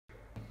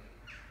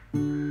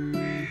Morning,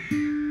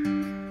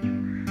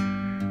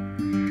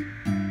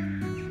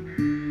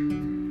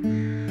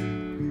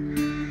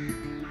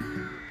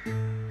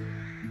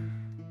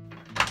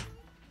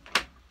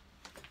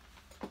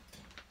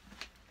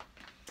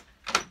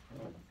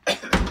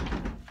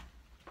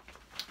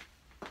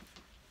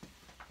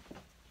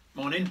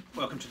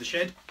 welcome to the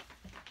shed.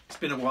 It's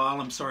been a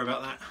while, I'm sorry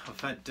about that. I've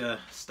had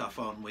stuff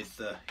on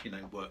with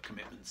work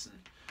commitments and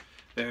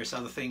various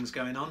other things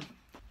going on.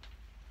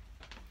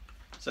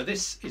 So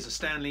this is a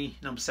Stanley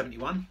number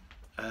 71.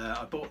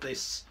 I bought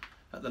this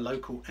at the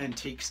local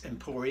antiques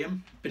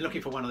emporium. Been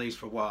looking for one of these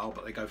for a while,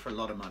 but they go for a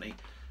lot of money.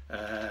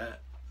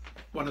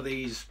 One of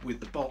these with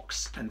the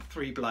box and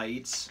 3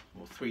 blades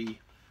or 3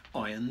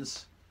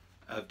 irons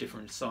of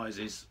different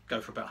sizes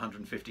go for about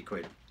 150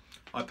 quid.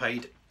 I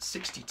paid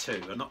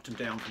 62. I knocked them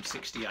down from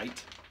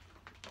 68,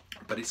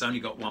 but it's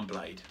only got 1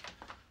 blade.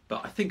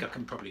 But I think I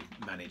can probably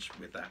manage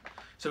with that.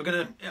 So we're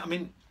gonna,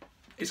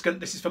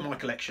 this is for my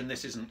collection.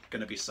 This isn't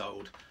gonna be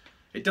sold.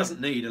 It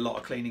doesn't need a lot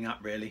of cleaning up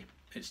really.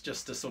 It's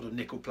just a sort of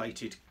nickel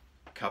plated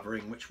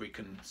covering which we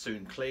can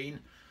soon clean.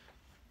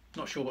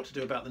 Not sure what to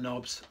do about the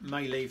knobs.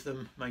 May leave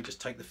them, may just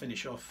take the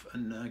finish off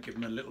and give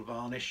them a little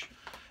varnish.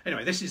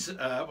 Anyway, this is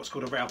what's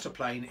called a router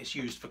plane. It's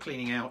used for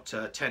cleaning out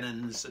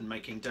tenons and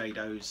making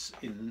dados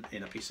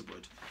in a piece of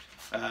wood.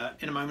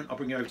 In a moment, I'll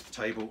bring you over to the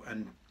table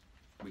and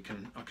I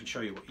can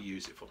show you what you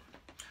use it for.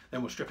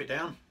 Then we'll strip it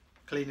down,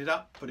 clean it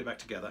up, put it back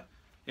together.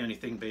 The only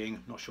thing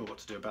being, not sure what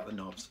to do about the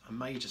knobs. I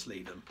may just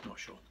leave them, not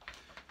sure.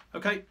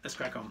 Okay, let's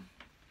crack on.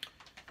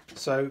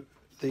 So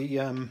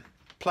the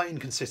plane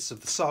consists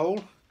of the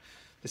sole.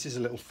 This is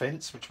a little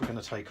fence which we're going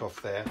to take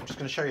off there. I'm just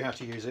going to show you how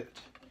to use it.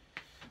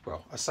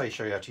 Well, I say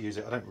show you how to use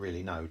it. I don't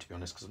really know, to be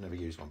honest, because I've never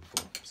used one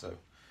before. So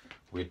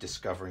we're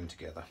discovering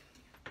together.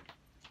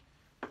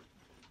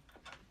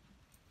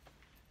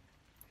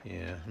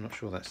 Yeah, I'm not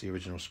sure that's the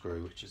original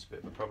screw, which is a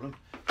bit of a problem.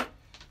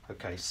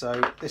 Okay, so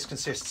this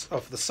consists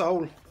of the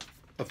sole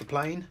of the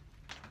plane,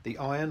 the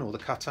iron or the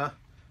cutter,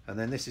 and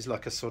then this is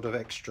like a sort of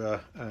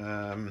extra,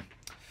 I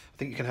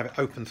think you can have it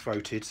open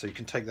throated, so you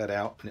can take that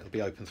out and it'll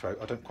be open throat.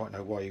 I don't quite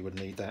know why you would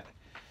need that.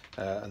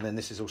 And then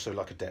this is also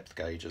like a depth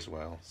gauge as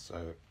well,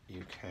 so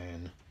you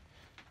can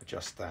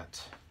adjust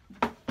that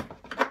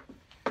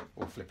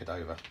or flip it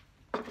over.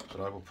 But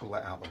I will pull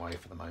that out of the way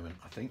for the moment,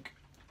 I think,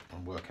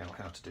 and work out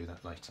how to do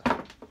that later.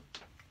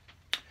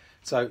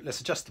 So let's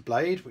adjust the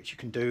blade, which you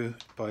can do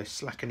by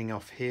slackening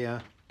off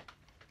here,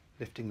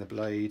 lifting the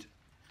blade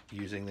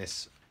using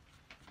this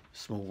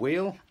small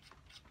wheel.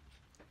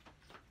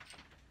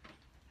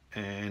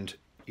 And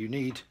you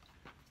need,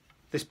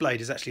 this blade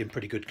is actually in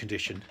pretty good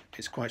condition.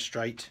 It's quite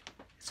straight.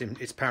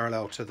 It's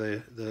parallel to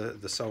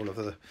the sole of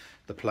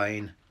the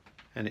plane,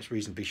 and it's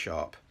reasonably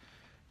sharp.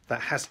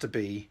 That has to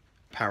be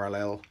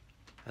parallel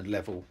and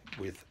level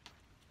with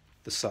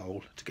the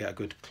sole to get a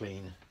good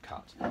clean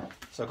cut.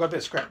 So I've got a bit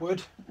of scrap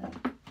wood.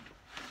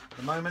 At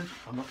the moment,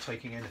 I'm not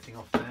taking anything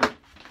off there.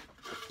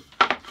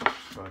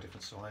 Try a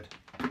different side.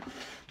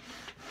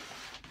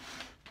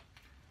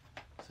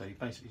 So you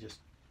basically just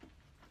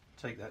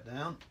take that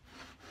down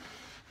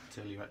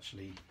until you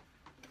actually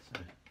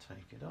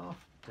take it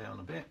off, down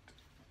a bit.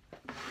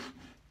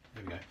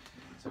 There we go.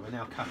 So we're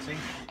now cutting.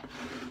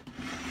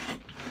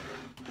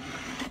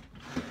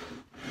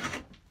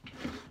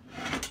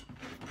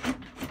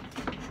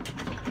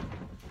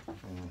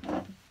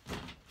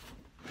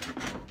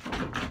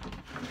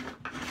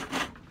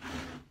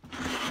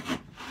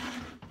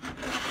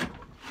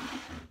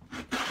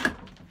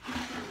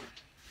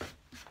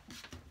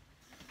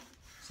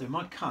 So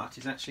my cut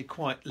is actually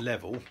quite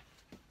level,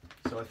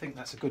 so I think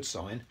that's a good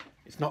sign.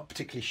 It's not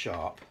particularly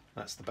sharp,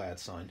 that's the bad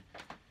sign.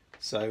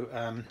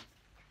 So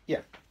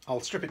yeah, I'll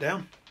strip it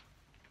down,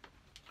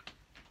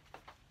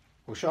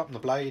 we'll sharpen the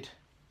blade,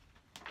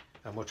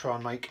 and we'll try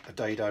and make a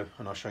dado,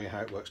 and I'll show you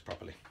how it works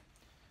properly.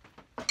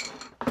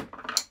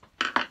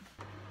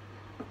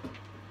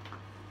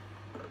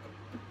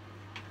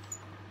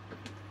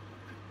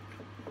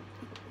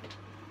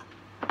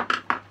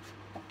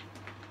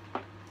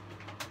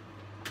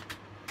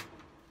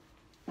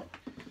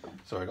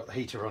 Sorry, I got the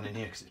heater on in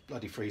here because it's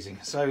bloody freezing.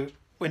 So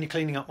when you're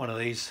cleaning up one of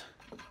these,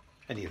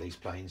 any of these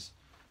planes,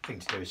 the thing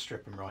to do is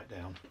strip them right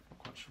down. Not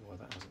quite sure why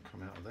that hasn't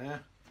come out of there.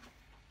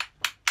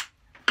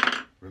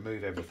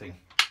 Remove everything.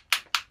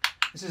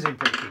 This is in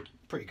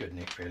pretty good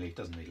nick really, it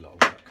doesn't need a lot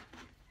of work.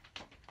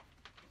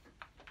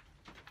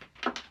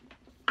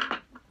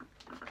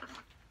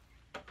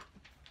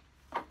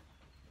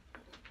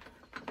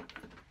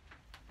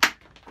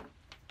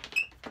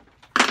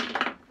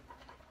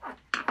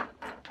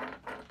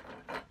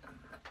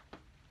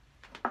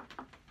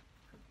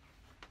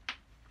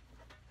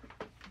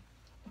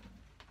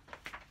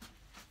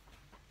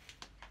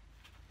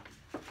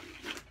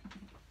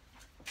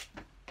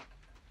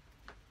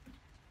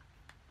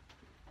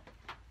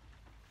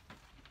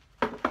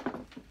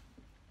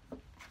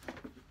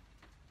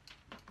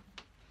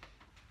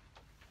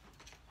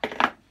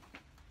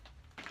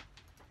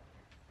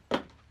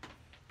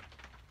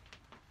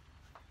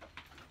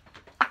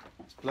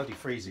 bloody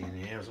freezing in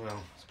here as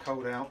well. It's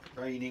cold out,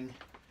 raining,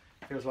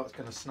 feels like it's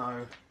going to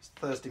snow. It's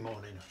Thursday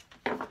morning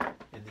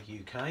in the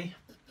UK.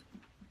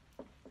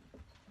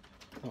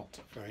 Not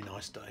a very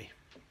nice day.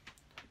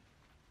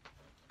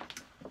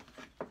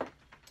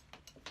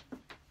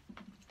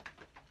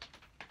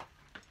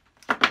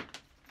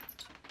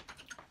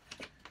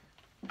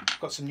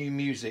 Got some new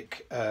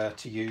music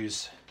to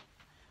use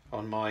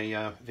on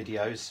my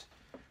videos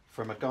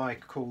from a guy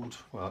called,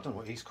 well, I don't know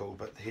what he's called,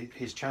 but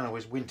his channel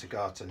is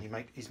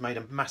Wintergarten. He's made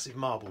a massive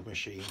marble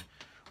machine,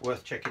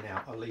 worth checking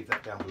out. I'll leave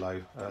that down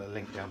below,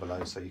 link down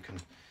below, so you can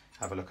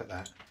have a look at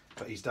that.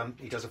 But he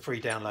does a free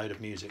download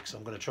of music, so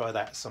I'm going to try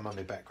that some on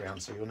the background,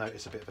 so you'll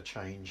notice a bit of a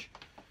change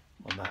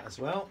on that as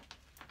well.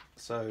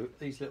 So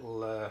these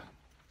little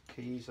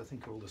keys, I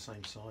think, are all the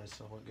same size,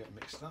 so I won't get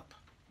mixed up.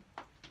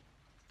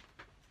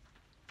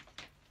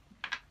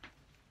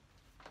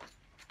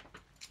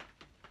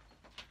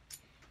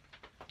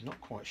 Not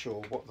quite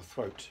sure what the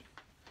throat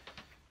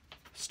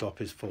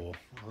stop is for.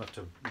 I'll have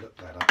to look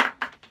that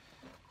up.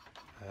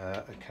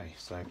 Okay,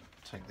 so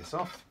take this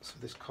off. So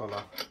this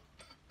collar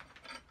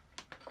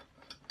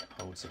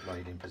holds the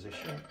blade in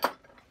position.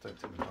 Don't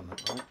think we've done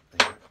that right.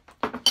 There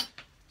you go.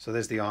 So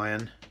there's the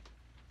iron.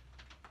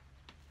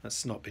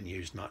 That's not been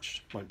used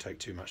much. Won't take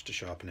too much to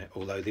sharpen it.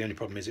 Although the only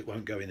problem is it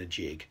won't go in a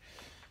jig.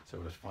 So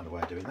we'll have to find a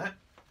way of doing that.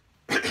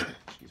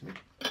 Excuse me.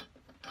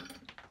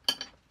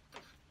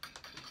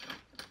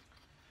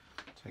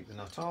 Take the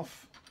nut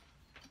off,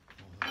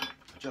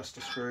 adjust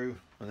the screw,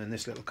 and then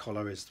this little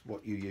collar is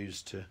what you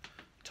use to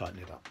tighten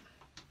it up.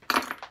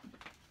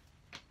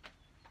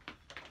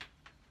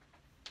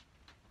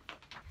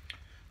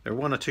 There are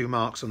 1 or 2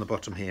 marks on the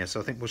bottom here, so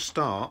I think we'll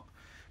start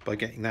by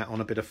getting that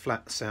on a bit of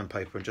flat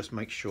sandpaper and just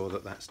make sure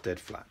that that's dead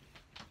flat.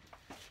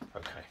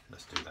 Okay,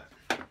 let's do that.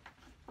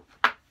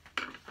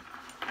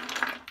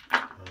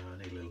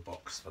 I need a little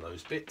box for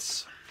those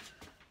bits,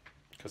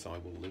 because I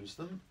will lose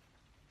them.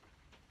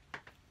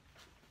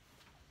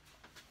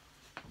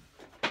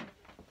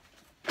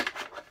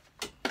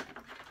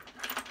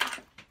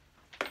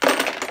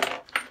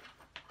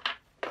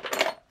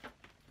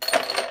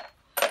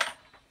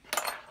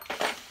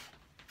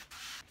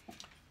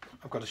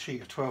 I've got a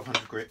sheet of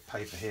 1200 grit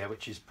paper here,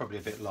 which is probably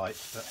a bit light,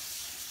 but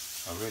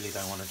I really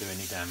don't want to do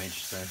any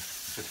damage, so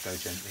just go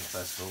gently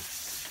first of all,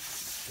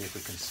 see if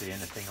we can see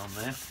anything on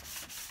there.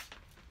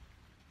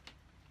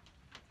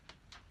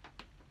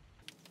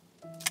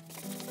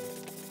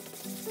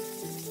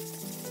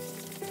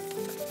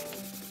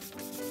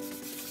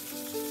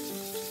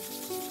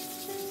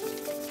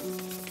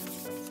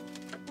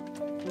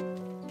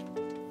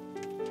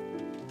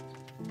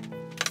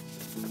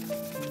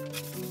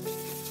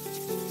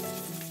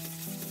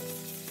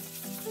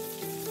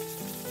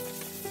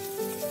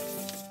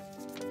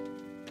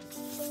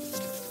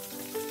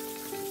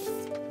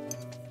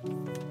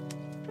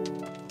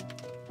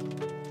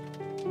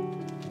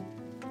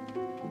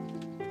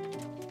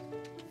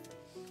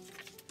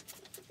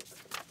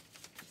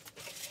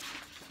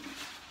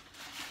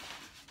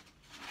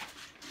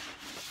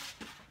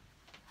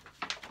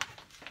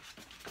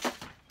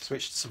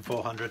 Switched to some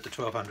 400, the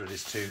 1200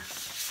 is too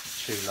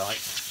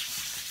light.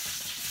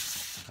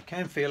 I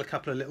can feel a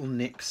couple of little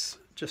nicks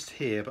just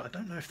here, but I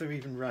don't know if they're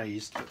even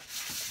raised, but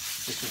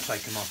this will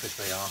take them off if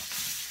they are.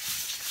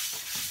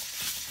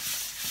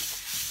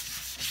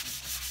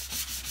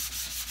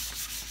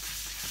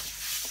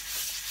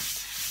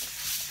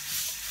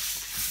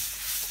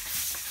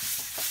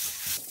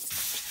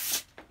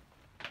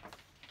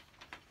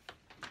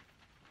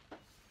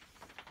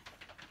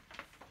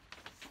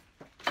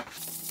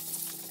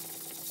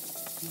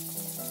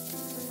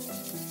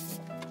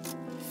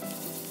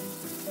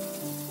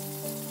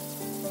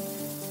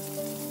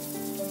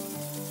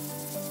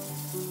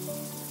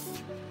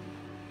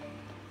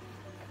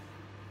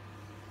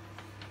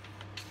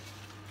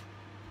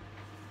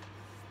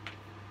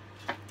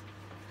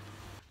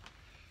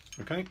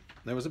 Okay,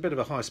 there was a bit of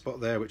a high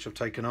spot there which I've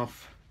taken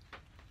off.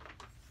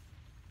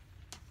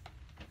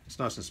 It's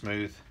nice and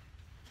smooth.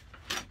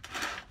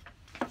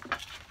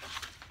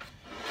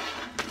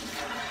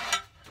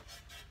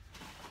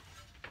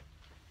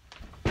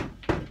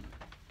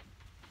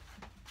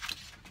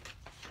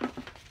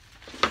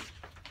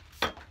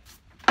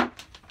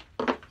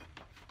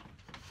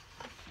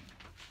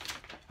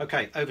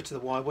 Okay, over to the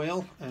Y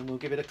wheel and we'll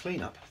give it a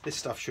clean up. This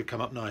stuff should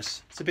come up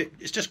nice.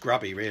 It's just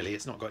grubby really,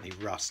 it's not got any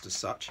rust as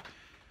such.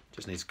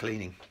 Just needs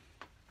cleaning.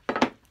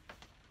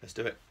 Let's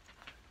do it.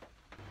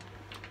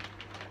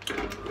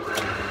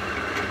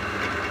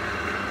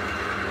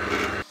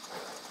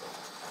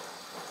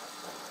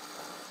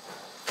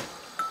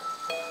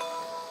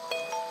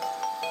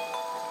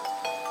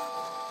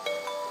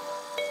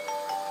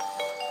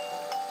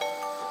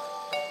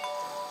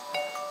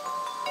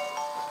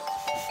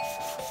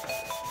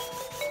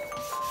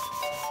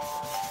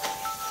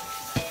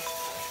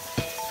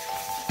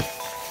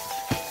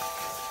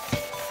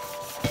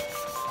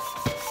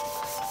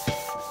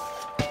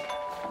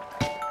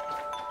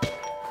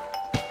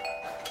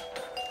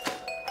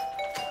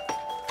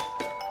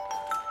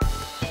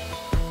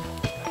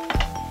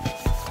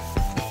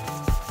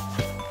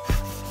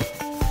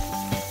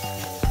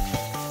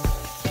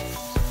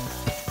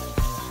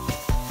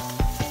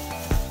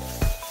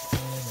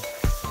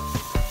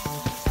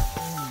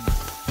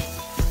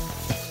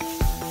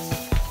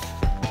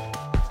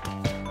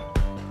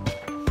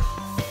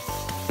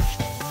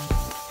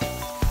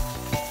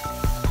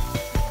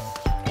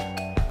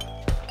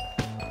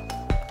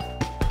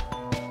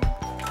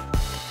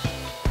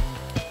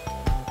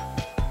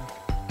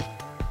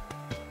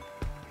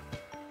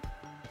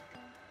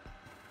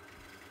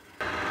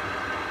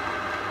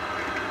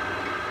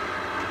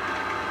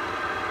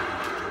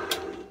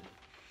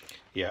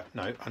 Yeah,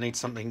 no, I need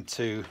something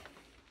to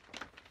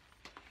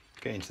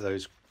get into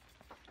those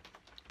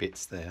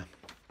bits there.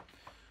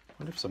 I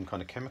wonder if some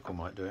kind of chemical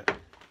might do it.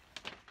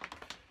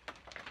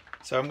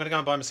 So I'm going to go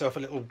and buy myself a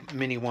little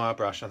mini wire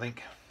brush, I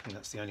think. And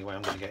that's the only way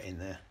I'm going to get in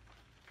there.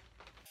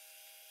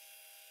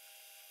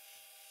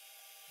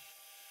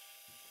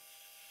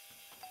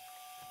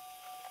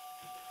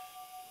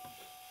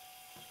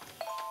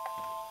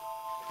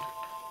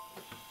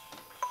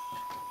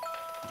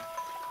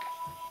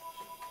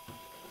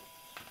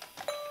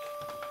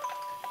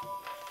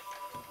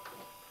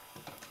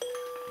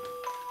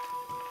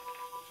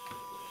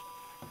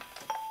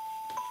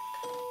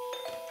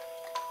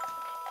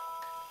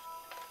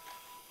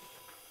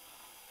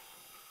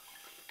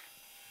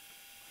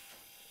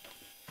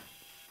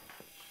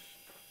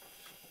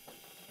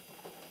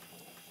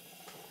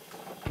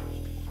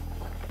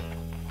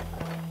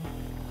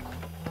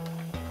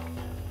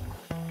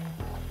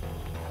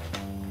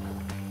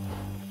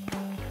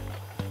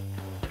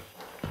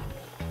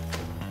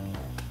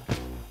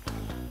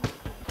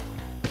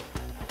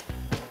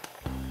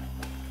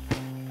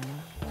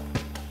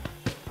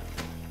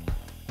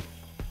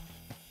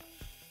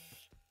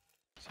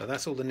 So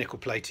that's all the nickel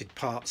plated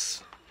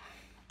parts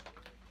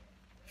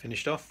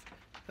finished off.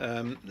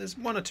 There's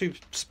one or two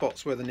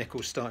spots where the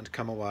nickel's starting to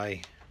come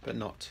away, but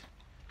not.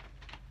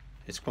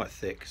 It's quite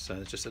thick, so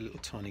there's just a little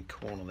tiny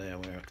corner there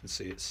where I can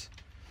see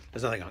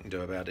there's nothing I can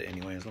do about it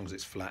anyway. As long as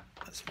it's flat,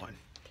 that's fine.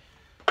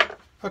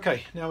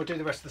 Okay, now we'll do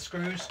the rest of the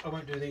screws. I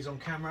won't do these on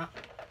camera,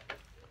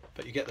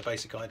 but you get the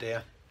basic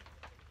idea.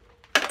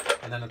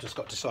 And then I've just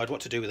got to decide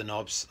what to do with the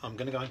knobs. I'm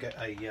going to go and get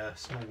a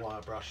small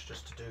wire brush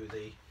just to do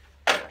the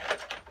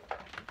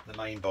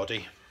main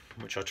body,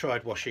 which I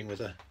tried washing with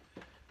a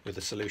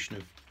solution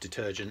of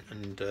detergent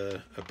and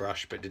a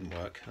brush, but it didn't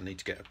work. I need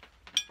to get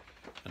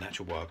an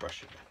actual wire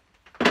brush.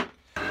 I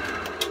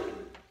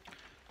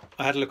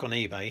had a look on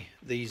eBay.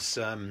 These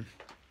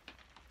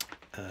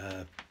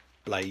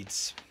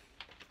blades,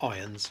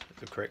 irons, is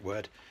the correct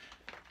word,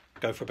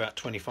 go for about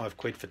 25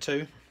 quid for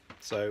two.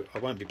 So I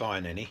won't be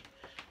buying any,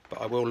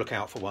 but I will look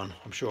out for one.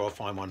 I'm sure I'll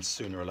find one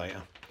sooner or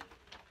later.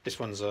 This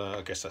one's,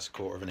 I guess that's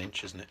 1/4 of an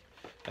inch, isn't it?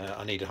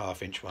 I need a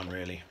 1/2 inch one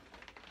really,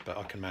 but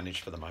I can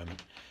manage for the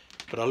moment.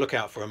 But I'll look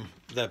out for them.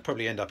 They'll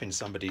probably end up in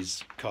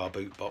somebody's car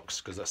boot box,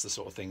 because that's the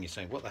sort of thing you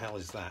say, what the hell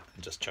is that?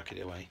 And just chuck it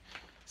away.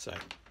 So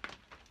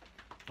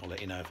I'll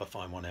let you know if I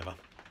find one ever.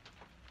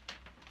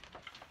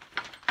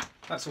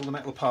 That's all the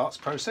metal parts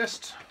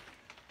processed.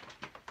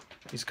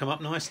 These come up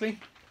nicely.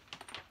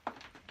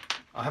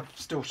 I have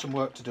still some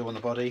work to do on the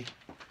body,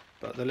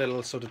 but the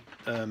little sort of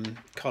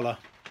collar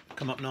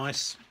come up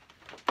nice.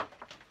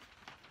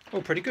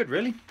 All pretty good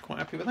really, quite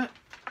happy with that.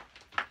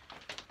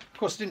 Of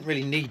course I didn't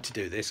really need to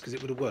do this because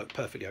it would have worked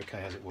perfectly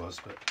okay as it was,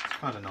 but it's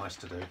kind of nice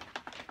to do.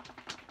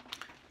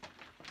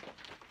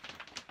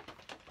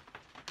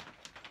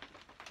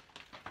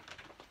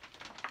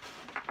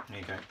 There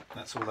you go,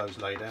 that's all those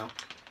laid out.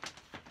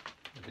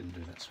 I didn't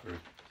do that screw.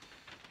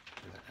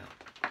 Do that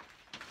out.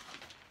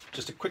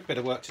 Just a quick bit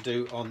of work to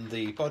do on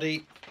the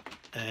body,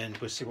 and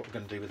we'll see what we're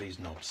going to do with these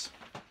knobs.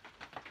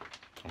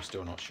 I'm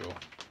still not sure.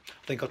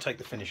 I think I'll take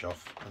the finish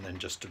off and then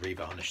just to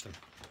revarnish them.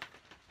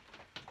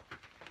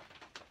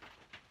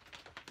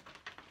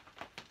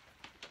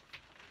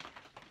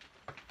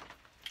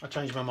 I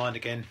changed my mind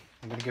again.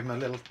 I'm going to give them a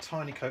little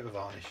tiny coat of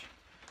varnish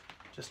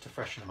just to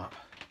freshen them up.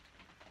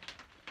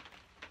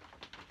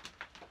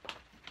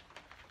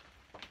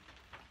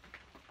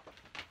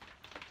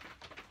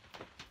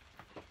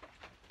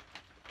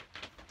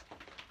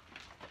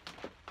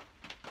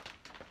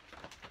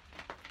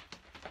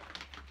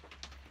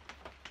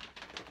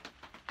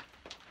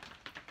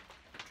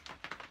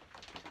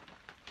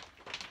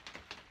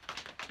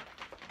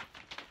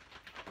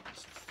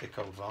 Thick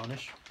old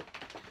varnish.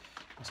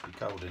 Must be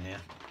cold in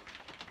here.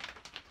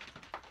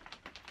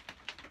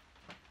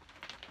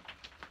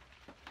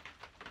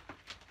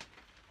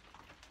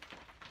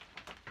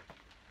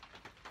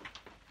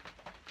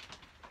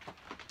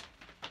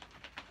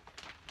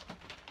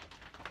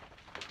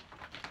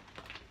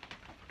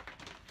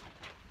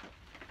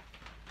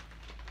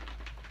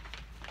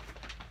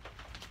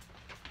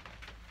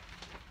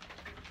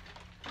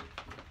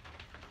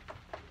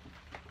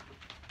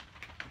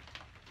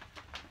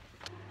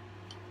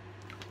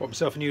 Bought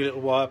myself a new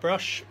little wire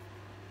brush.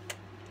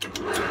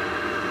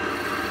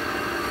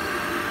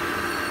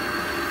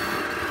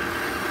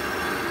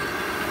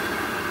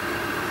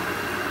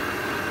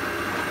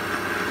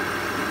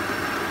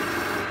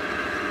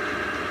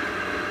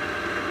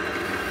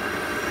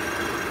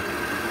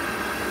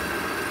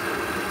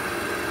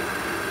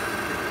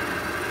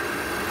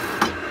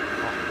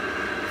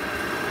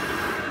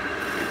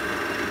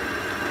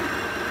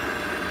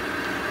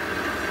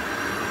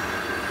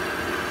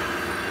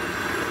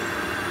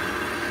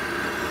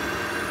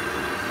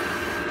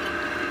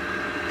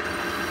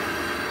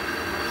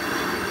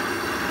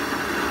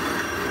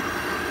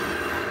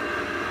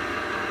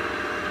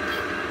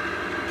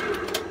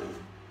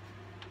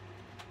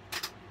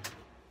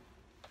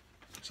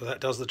 So that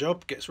does the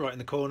job, gets right in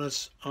the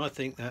corners. I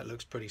think that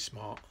looks pretty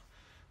smart.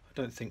 I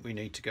don't think we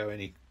need to go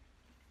any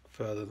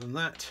further than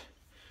that.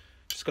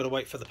 Just got to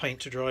wait for the paint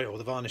to dry or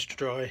the varnish to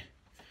dry, and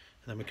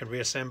then we can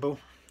reassemble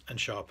and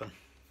sharpen.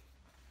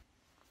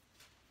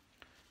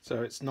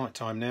 So it's night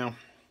time now.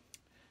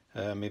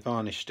 My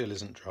varnish still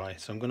isn't dry,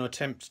 so I'm going to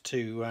attempt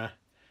to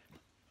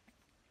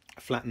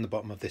flatten the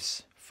bottom of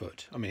this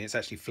foot. I mean, it's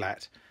actually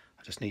flat.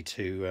 I just need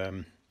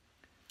to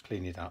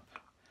clean it up.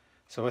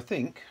 So I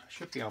think I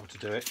should be able to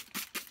do it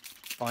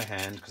by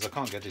hand because I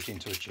can't get it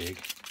into a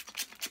jig.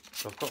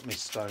 So I've got my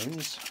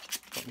stones,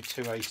 got my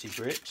 280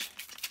 grit.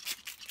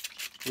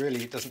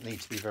 Really, it doesn't need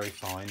to be very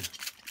fine,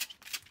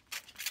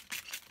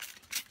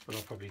 but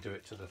I'll probably do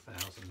it to the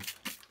 1000.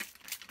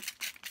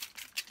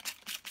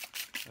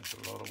 There's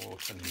a lot of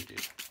water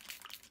needed.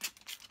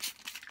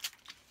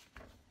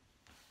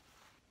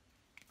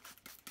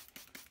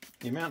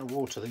 The amount of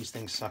water these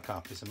things suck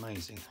up is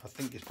amazing. I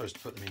think you're supposed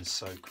to put them in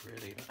soak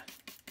really, but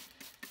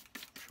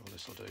I'm sure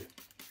this will do.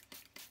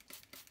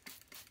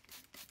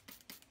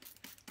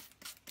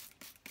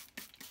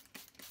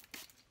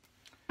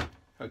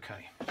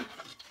 Okay.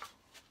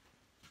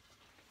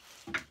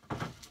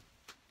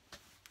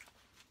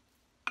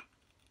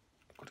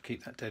 Got to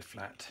keep that dead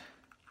flat.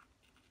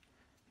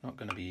 Not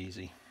going to be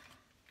easy.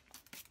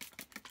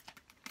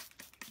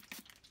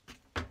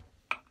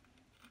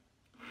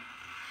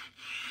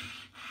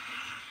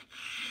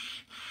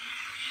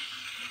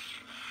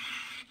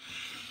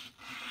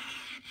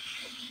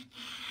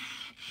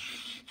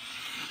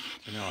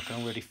 So now I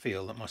can already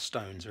feel that my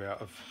stones are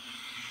out of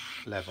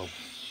level.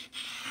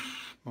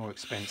 More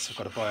expense. I've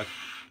got to buy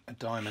a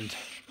diamond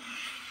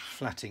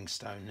flatting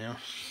stone now.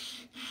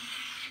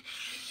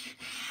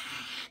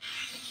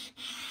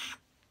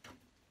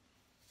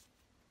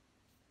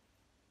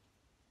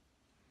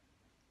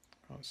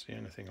 Can't see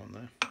anything on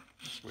there.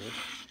 That's weird.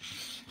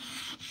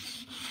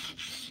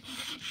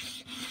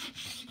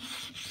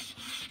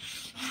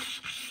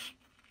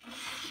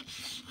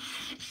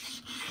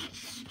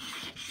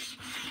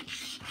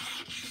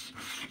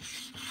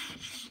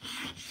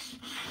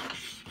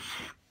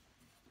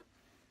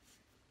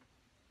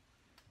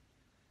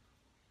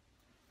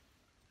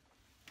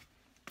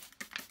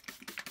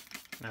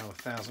 Now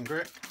 1000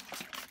 grit.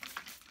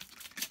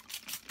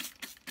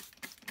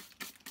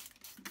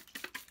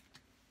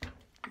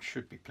 It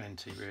should be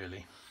plenty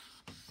really.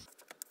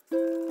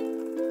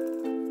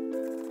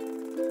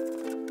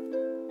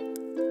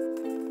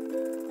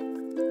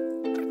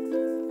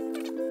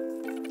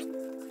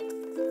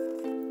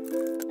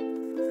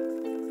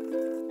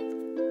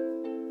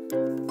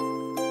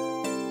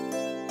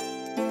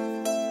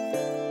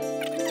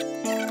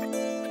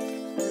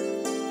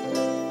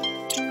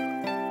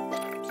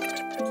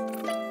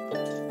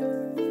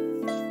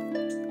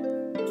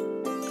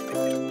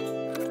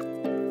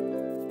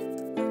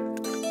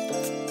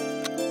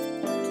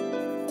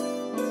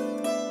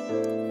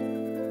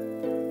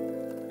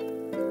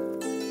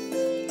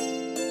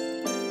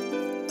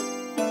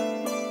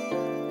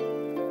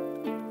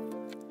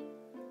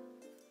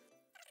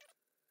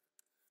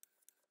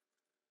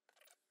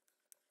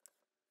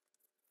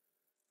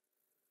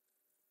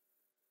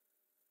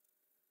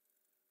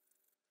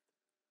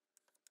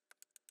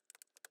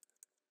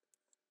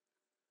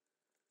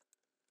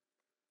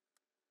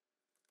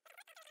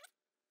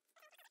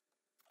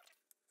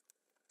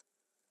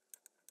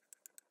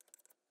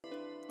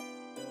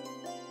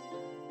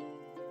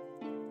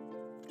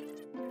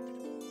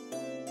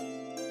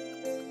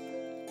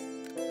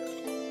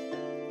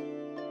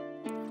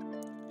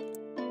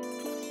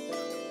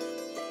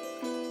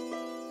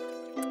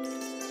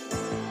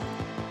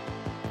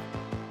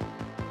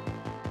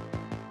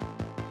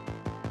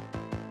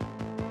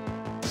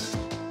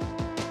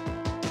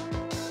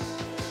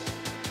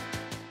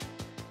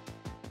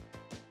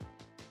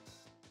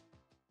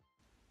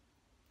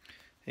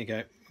 There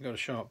you go, we've got a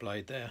sharp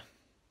blade there.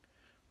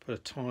 Put a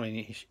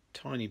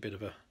tiny bit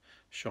of a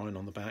shine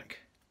on the back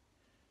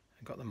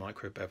and got the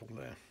micro bevel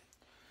there.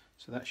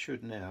 So that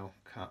should now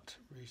cut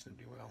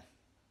reasonably well.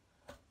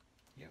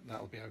 Yep,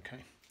 that'll be okay.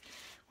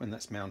 When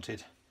that's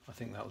mounted, I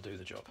think that'll do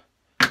the job.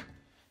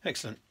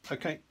 Excellent.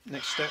 Okay,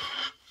 next step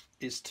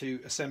is to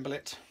assemble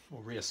it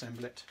or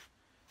reassemble it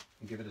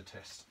and give it a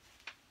test.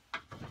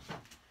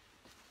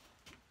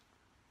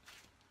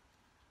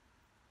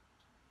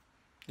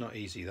 Not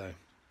easy though.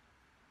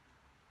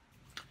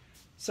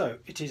 So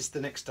it is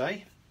the next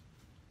day.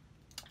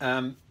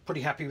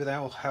 Pretty happy with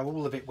how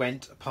all of it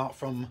went, apart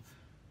from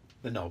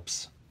the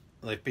knobs.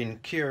 They've been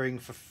curing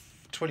for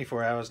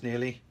 24 hours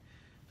nearly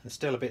and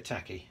still a bit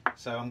tacky.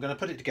 So I'm going to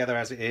put it together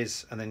as it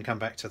is and then come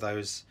back to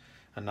those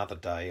another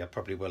day. I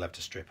probably will have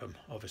to strip them.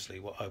 Obviously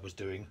what I was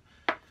doing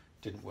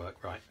didn't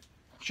work right.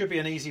 Should be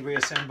an easy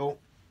reassemble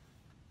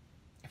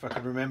if I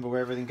can remember where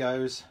everything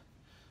goes.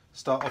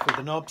 Start off with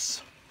the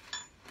knobs.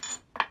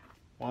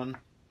 1,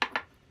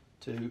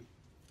 2.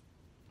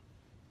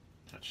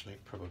 Actually,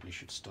 probably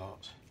should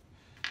start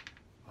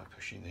by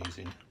pushing these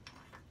in.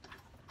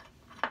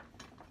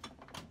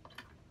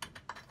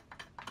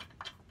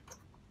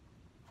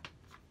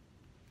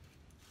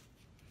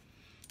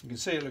 You can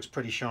see it looks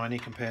pretty shiny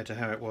compared to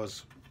how it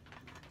was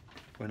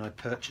when I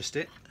purchased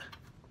it.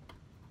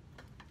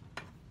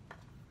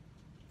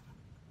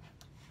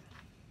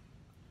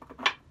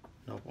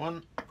 Knob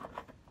 1,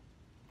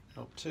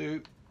 knob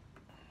 2,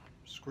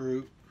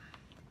 screw,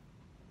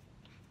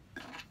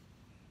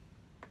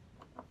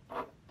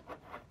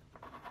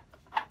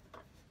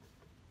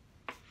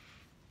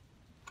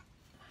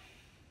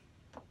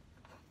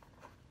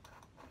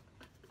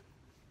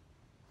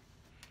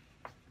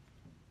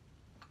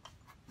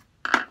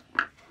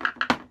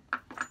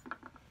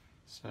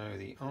 so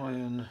the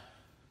iron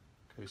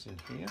goes in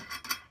here.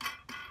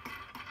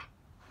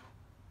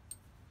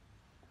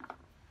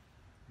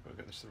 I've got to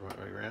get this the right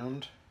way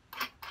round.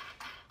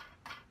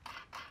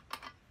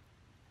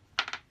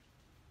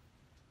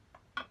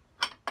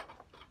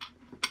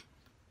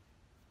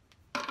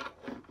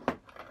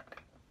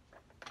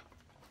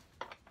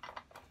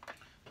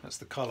 That's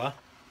the collar,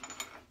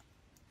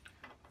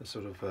 the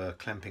sort of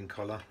clamping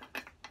collar,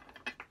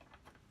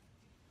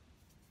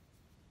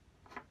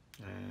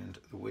 and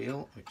the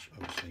wheel, which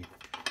obviously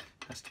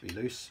has to be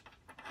loose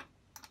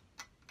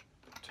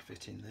to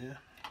fit in there.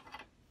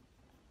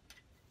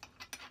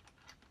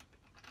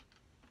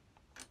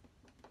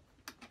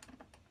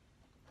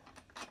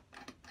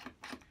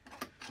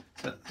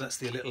 So that's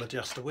the little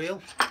adjuster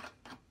wheel.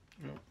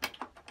 Oh,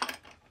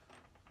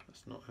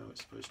 that's not how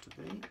it's supposed to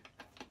be.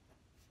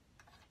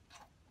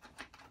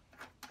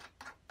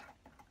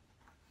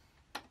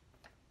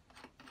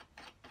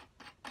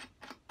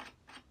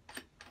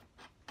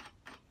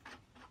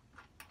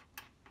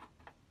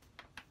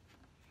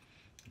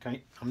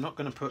 Okay, I'm not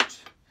going to put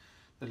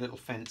the little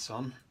fence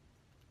on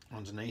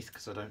underneath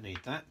because I don't need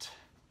that,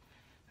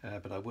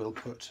 but I will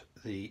put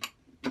the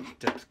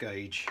depth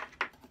gauge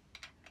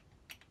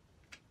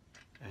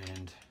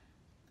and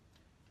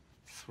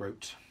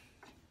throat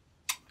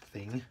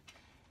thing.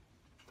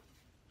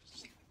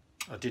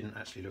 I didn't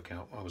actually look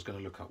out. I was going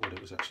to look up what it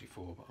was actually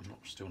for, but I'm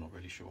still not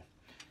really sure.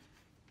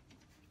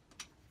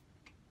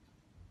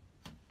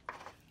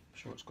 I'm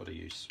sure it's got a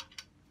use.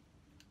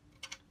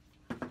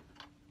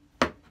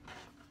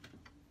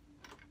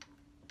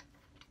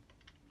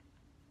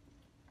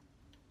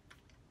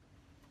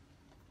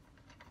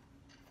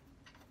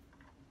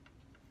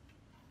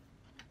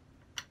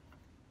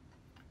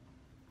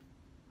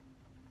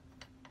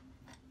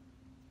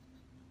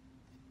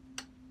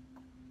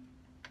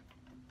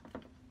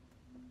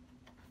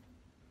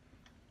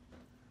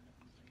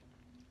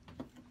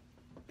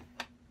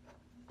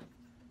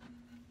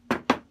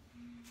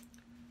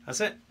 That's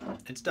it,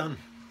 it's done.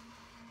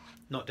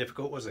 Not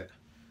difficult, was it?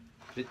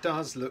 But it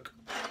does look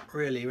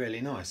really,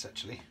 really nice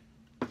actually.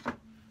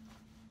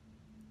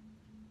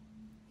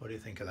 What do you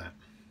think of that?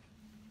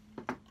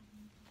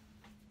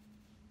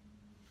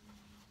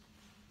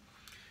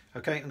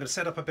 Okay, I'm going to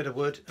set up a bit of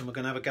wood and we're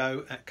going to have a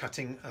go at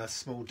cutting a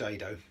small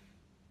dado.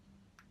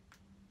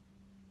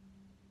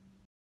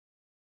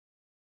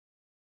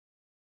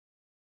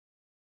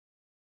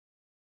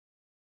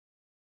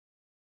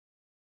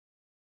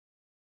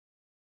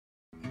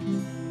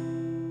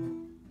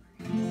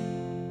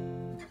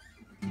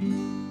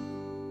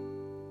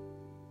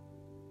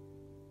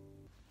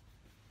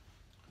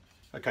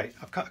 Okay,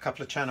 I've cut a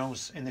couple of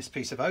channels in this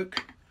piece of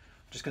oak. I'm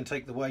just going to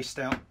take the waste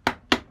out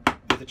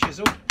with a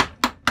chisel,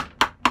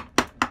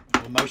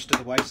 or most of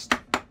the waste.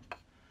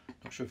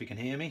 Not sure if you can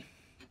hear me.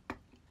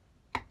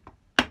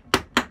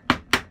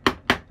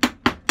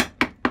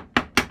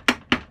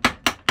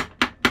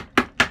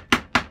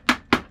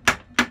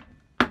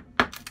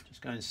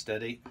 Just going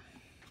steady.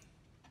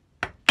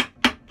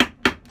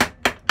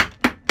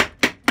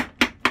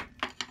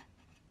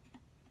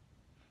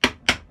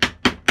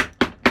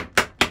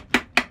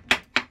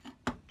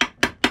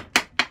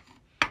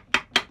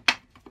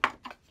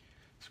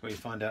 Where you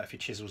find out if your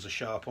chisels are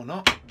sharp or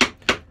not.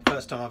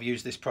 First time I've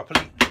used this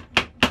properly.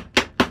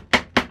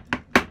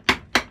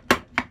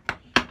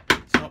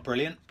 It's not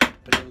brilliant,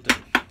 but it'll do.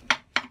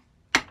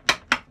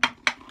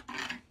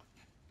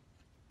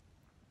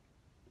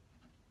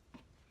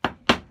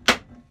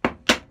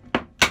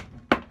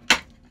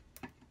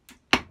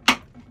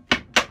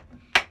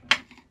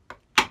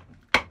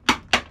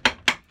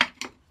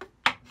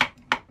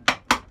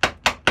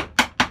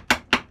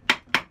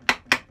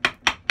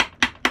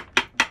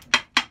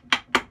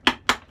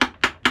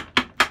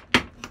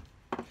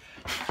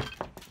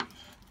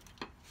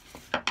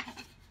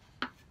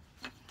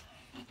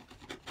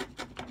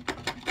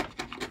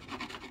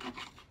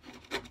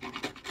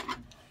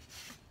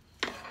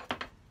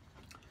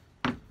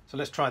 So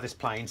let's try this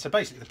plane. So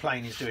basically the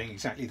plane is doing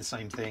exactly the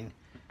same thing.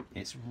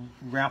 It's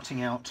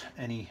routing out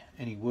any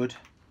wood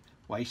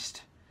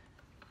waste,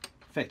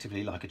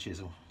 effectively like a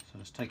chisel. So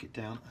let's take it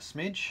down a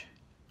smidge.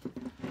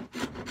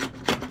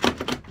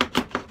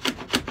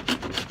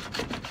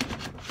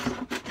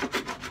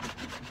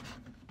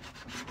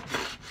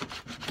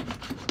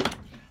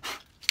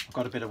 I've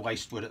got a bit of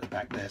waste wood at the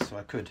back there, so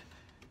I could,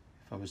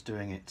 if I was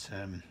doing it,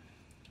 so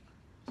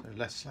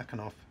let's slacken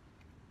off,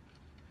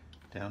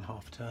 down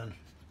half turn.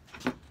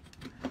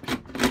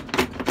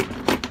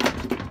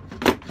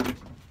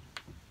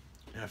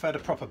 Now if I had a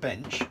proper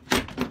bench,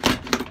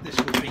 this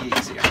would be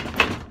easier.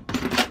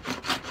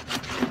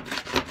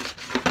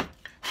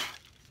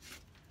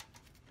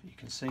 You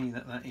can see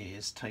that that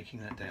is taking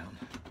that down.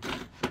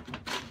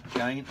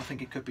 Again, I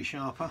think it could be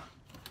sharper.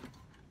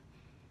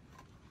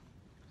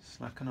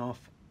 Slacken off,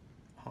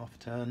 half a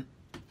turn.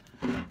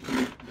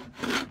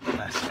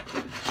 That's it.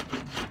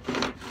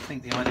 I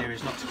think the idea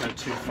is not to go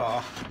too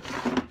far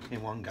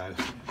in one go.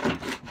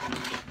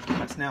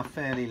 That's now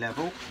fairly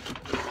level.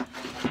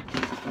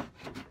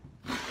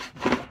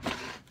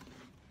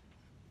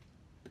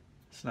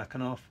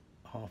 Slacken off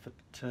half a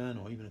turn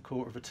or even a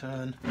quarter of a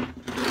turn.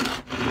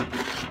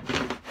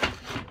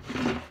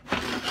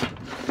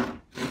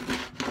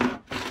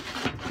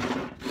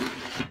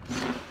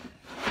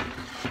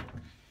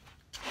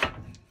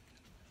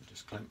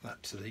 Just clamp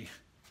that to the,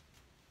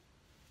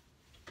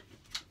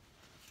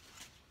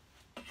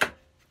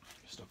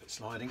 stop it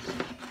sliding.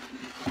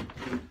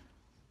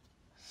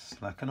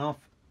 Slacken off,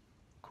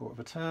 quarter of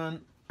a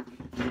turn.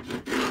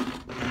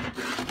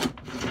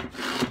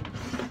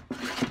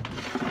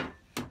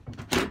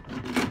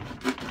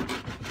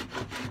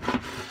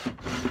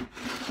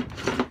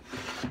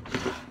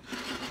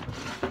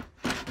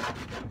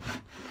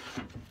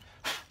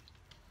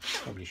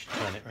 Probably should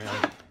turn it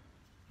around.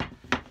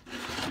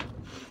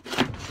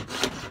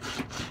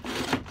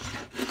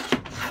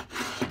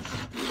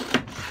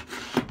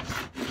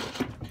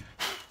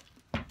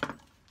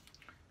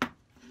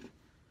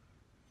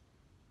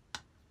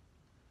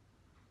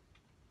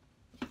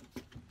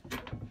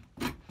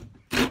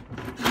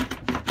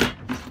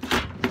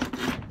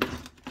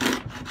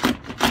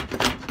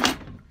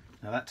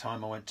 Now that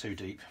time I went too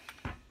deep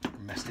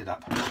and messed it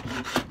up.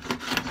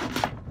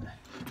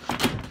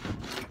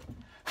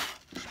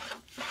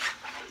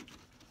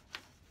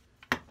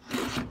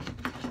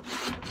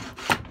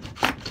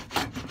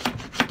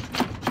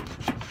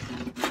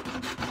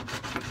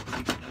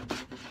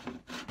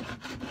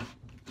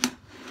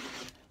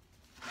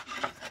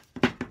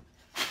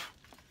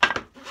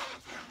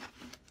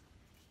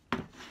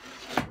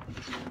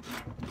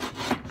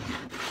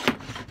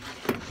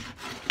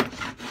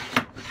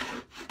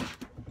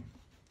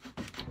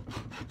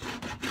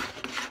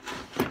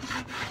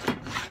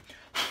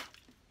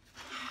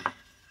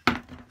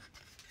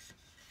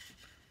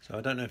 So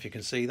I don't know if you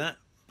can see that,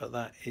 but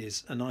that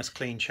is a nice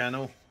clean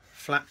channel,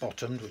 flat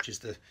bottomed, which is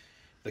the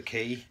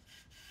key.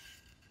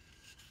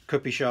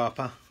 Could be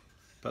sharper,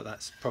 but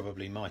that's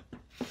probably my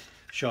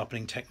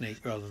sharpening technique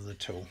rather than the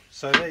tool.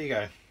 So there you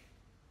go.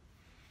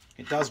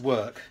 It does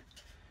work.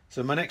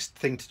 So my next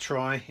thing to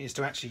try is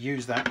to actually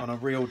use that on a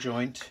real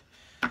joint,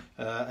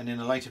 and in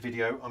a later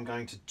video I'm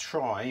going to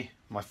try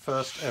my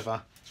first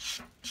ever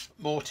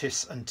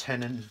mortise and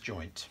tenon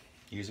joint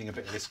using a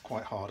bit of this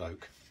quite hard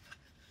oak.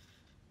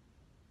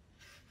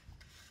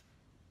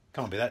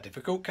 Can't be that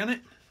difficult, can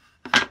it?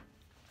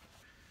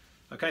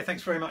 Okay,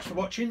 thanks very much for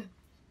watching.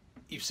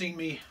 You've seen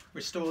me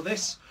restore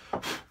this.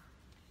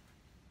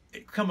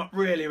 It come up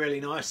really, really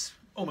nice.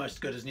 Almost as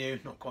good as new,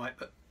 not quite,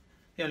 but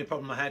the only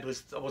problem I had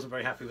was I wasn't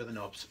very happy with the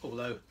knobs,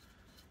 although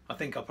I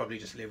think I'll probably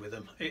just live with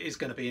them. It is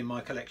going to be in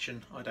my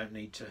collection. I don't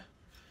need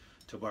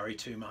to worry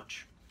too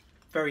much.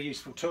 Very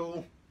useful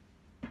tool.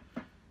 I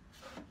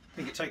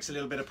think it takes a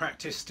little bit of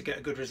practice to get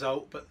a good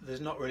result, but there's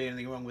not really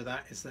anything wrong with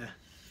that, is there?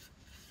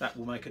 That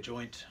will make a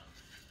joint.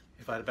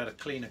 If I had a better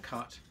cleaner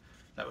cut,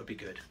 that would be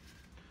good.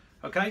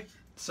 Okay,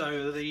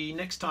 so the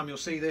next time you'll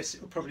see this,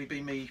 it will probably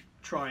be me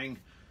trying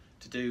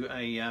to do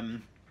a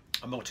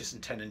mortise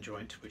and tenon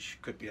joint, which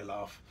could be a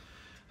laugh.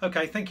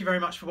 Okay, thank you very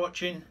much for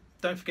watching.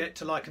 Don't forget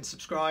to like and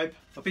subscribe.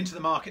 I've been to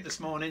the market this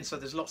morning, so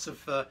there's lots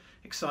of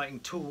exciting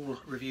tool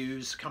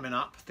reviews coming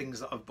up, things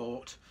that I've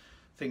bought,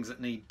 things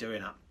that need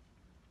doing up.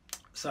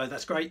 So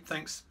that's great,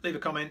 thanks. Leave a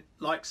comment,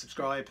 like,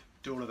 subscribe,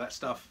 do all of that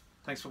stuff.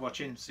 Thanks for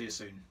watching, see you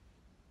soon.